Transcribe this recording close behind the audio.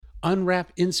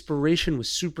Unwrap inspiration with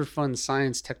super fun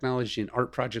science, technology, and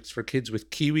art projects for kids with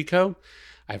KiwiCo.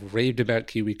 I've raved about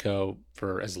KiwiCo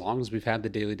for as long as we've had the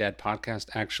Daily Dad podcast.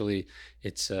 Actually,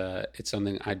 it's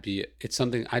something I'd be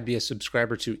a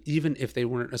subscriber to, even if they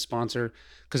weren't a sponsor,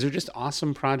 because they're just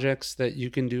awesome projects that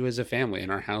you can do as a family.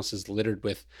 And our house is littered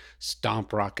with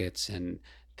stomp rockets and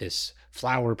this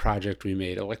flower project we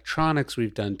made, electronics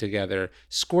we've done together,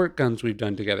 squirt guns we've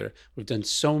done together. We've done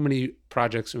so many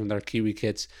projects with our Kiwi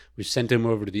kits. We've sent them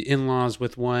over to the in-laws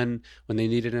with one when they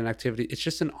needed an activity. It's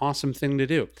just an awesome thing to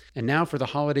do. And now for the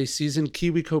holiday season,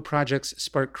 KiwiCo projects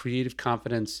spark creative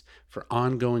confidence for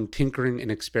ongoing tinkering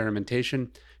and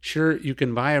experimentation. Sure, you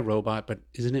can buy a robot, but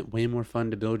isn't it way more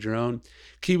fun to build your own?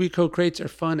 KiwiCo crates are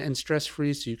fun and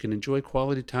stress-free, so you can enjoy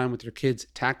quality time with your kids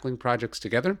tackling projects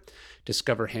together.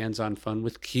 Discover hands-on fun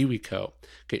with KiwiCo.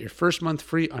 Get your first month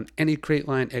free on any crate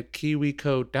line at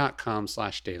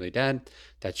kiwico.com/dailydad.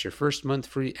 That's your first month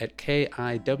free at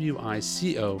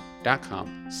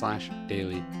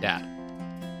kiwico.com/dailydad.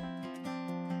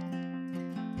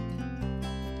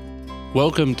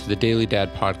 Welcome to the Daily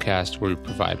Dad podcast, where we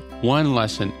provide one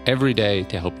lesson every day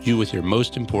to help you with your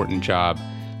most important job,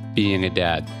 being a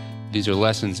dad. These are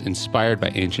lessons inspired by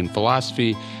ancient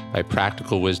philosophy, by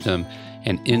practical wisdom,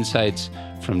 and insights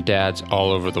from dads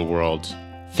all over the world.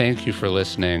 Thank you for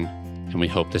listening, and we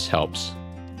hope this helps.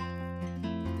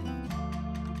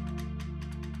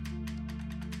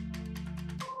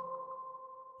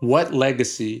 What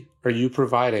legacy are you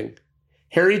providing?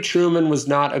 Harry Truman was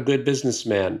not a good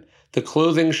businessman. The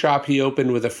clothing shop he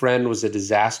opened with a friend was a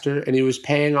disaster, and he was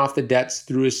paying off the debts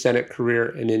through his Senate career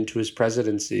and into his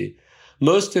presidency.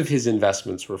 Most of his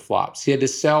investments were flops. He had to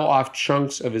sell off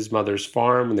chunks of his mother's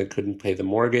farm when they couldn't pay the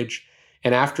mortgage.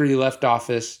 And after he left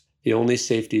office, the only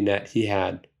safety net he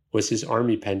had was his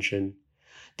army pension.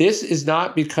 This is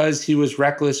not because he was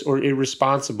reckless or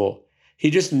irresponsible. He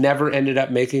just never ended up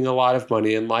making a lot of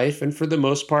money in life, and for the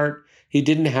most part, he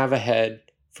didn't have a head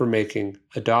for making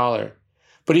a dollar.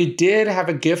 But he did have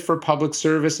a gift for public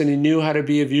service, and he knew how to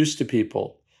be of use to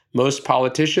people. Most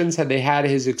politicians, had they had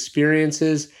his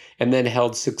experiences and then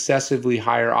held successively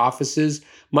higher offices,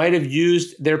 might have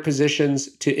used their positions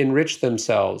to enrich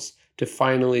themselves, to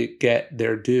finally get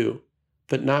their due.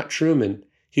 But not Truman.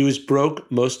 He was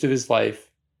broke most of his life,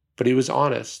 but he was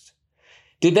honest.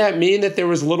 Did that mean that there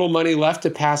was little money left to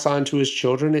pass on to his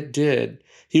children? It did.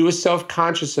 He was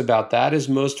self-conscious about that, as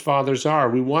most fathers are.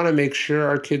 We want to make sure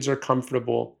our kids are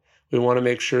comfortable. We want to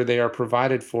make sure they are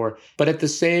provided for. But at the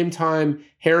same time,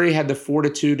 Harry had the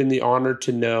fortitude and the honor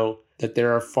to know that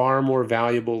there are far more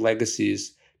valuable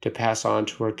legacies to pass on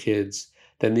to our kids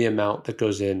than the amount that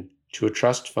goes in to a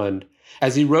trust fund.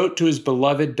 As he wrote to his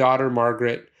beloved daughter,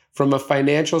 Margaret, "From a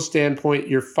financial standpoint,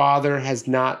 your father has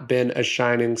not been a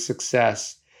shining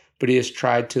success, but he has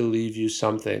tried to leave you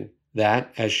something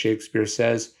that, as Shakespeare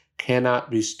says,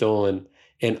 cannot be stolen,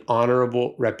 an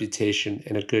honorable reputation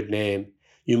and a good name.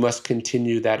 You must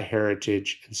continue that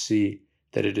heritage and see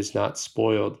that it is not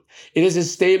spoiled." It is a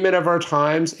statement of our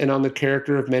times and on the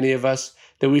character of many of us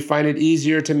that we find it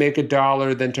easier to make a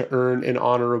dollar than to earn an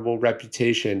honorable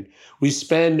reputation. We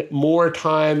spend more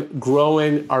time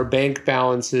growing our bank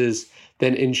balances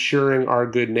than ensuring our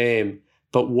good name.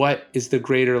 But what is the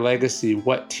greater legacy?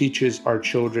 What teaches our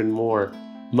children more?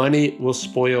 Money will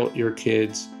spoil your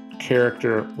kids.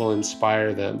 Character will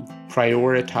inspire them.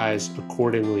 Prioritize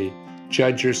accordingly.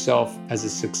 Judge yourself as a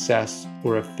success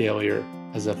or a failure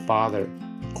as a father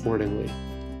accordingly.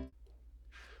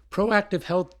 Proactive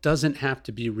health doesn't have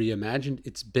to be reimagined.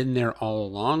 It's been there all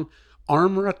along.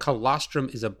 Armra colostrum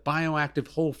is a bioactive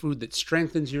whole food that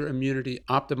strengthens your immunity,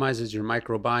 optimizes your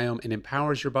microbiome, and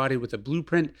empowers your body with a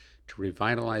blueprint to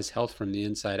revitalize health from the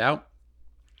inside out.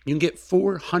 You can get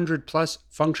 400 plus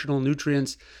functional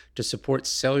nutrients to support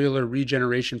cellular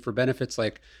regeneration for benefits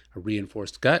like a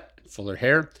reinforced gut and fuller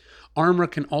hair.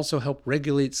 Armra can also help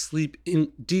regulate sleep,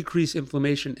 decrease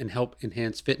inflammation, and help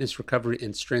enhance fitness, recovery,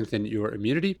 and strengthen your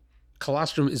immunity.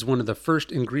 Colostrum is one of the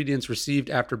first ingredients received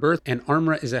after birth, and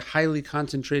Armra is a highly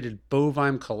concentrated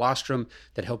bovine colostrum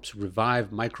that helps revive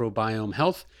microbiome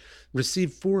health.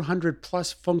 Receive 400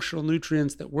 plus functional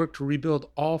nutrients that work to rebuild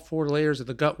all 4 layers of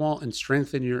the gut wall and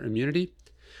strengthen your immunity.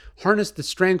 Harness the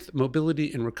strength,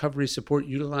 mobility, and recovery support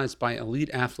utilized by elite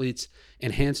athletes,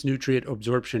 enhance nutrient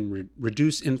absorption,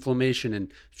 reduce inflammation,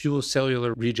 and fuel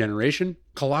cellular regeneration.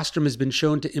 Colostrum has been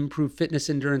shown to improve fitness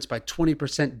endurance by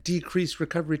 20%, decrease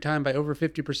recovery time by over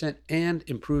 50%, and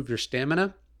improve your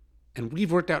stamina. And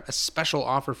we've worked out a special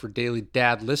offer for Daily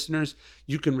Dad listeners.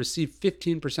 You can receive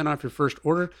 15% off your first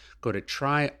order. Go to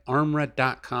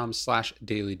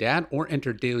tryarmra.com/dailydad or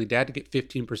enter Daily Dad to get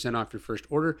 15% off your first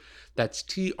order. That's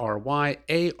TRYARMRA,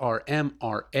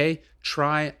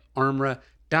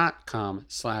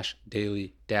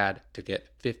 tryarmra.com/dailydad to get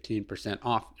 15%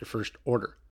 off your first order.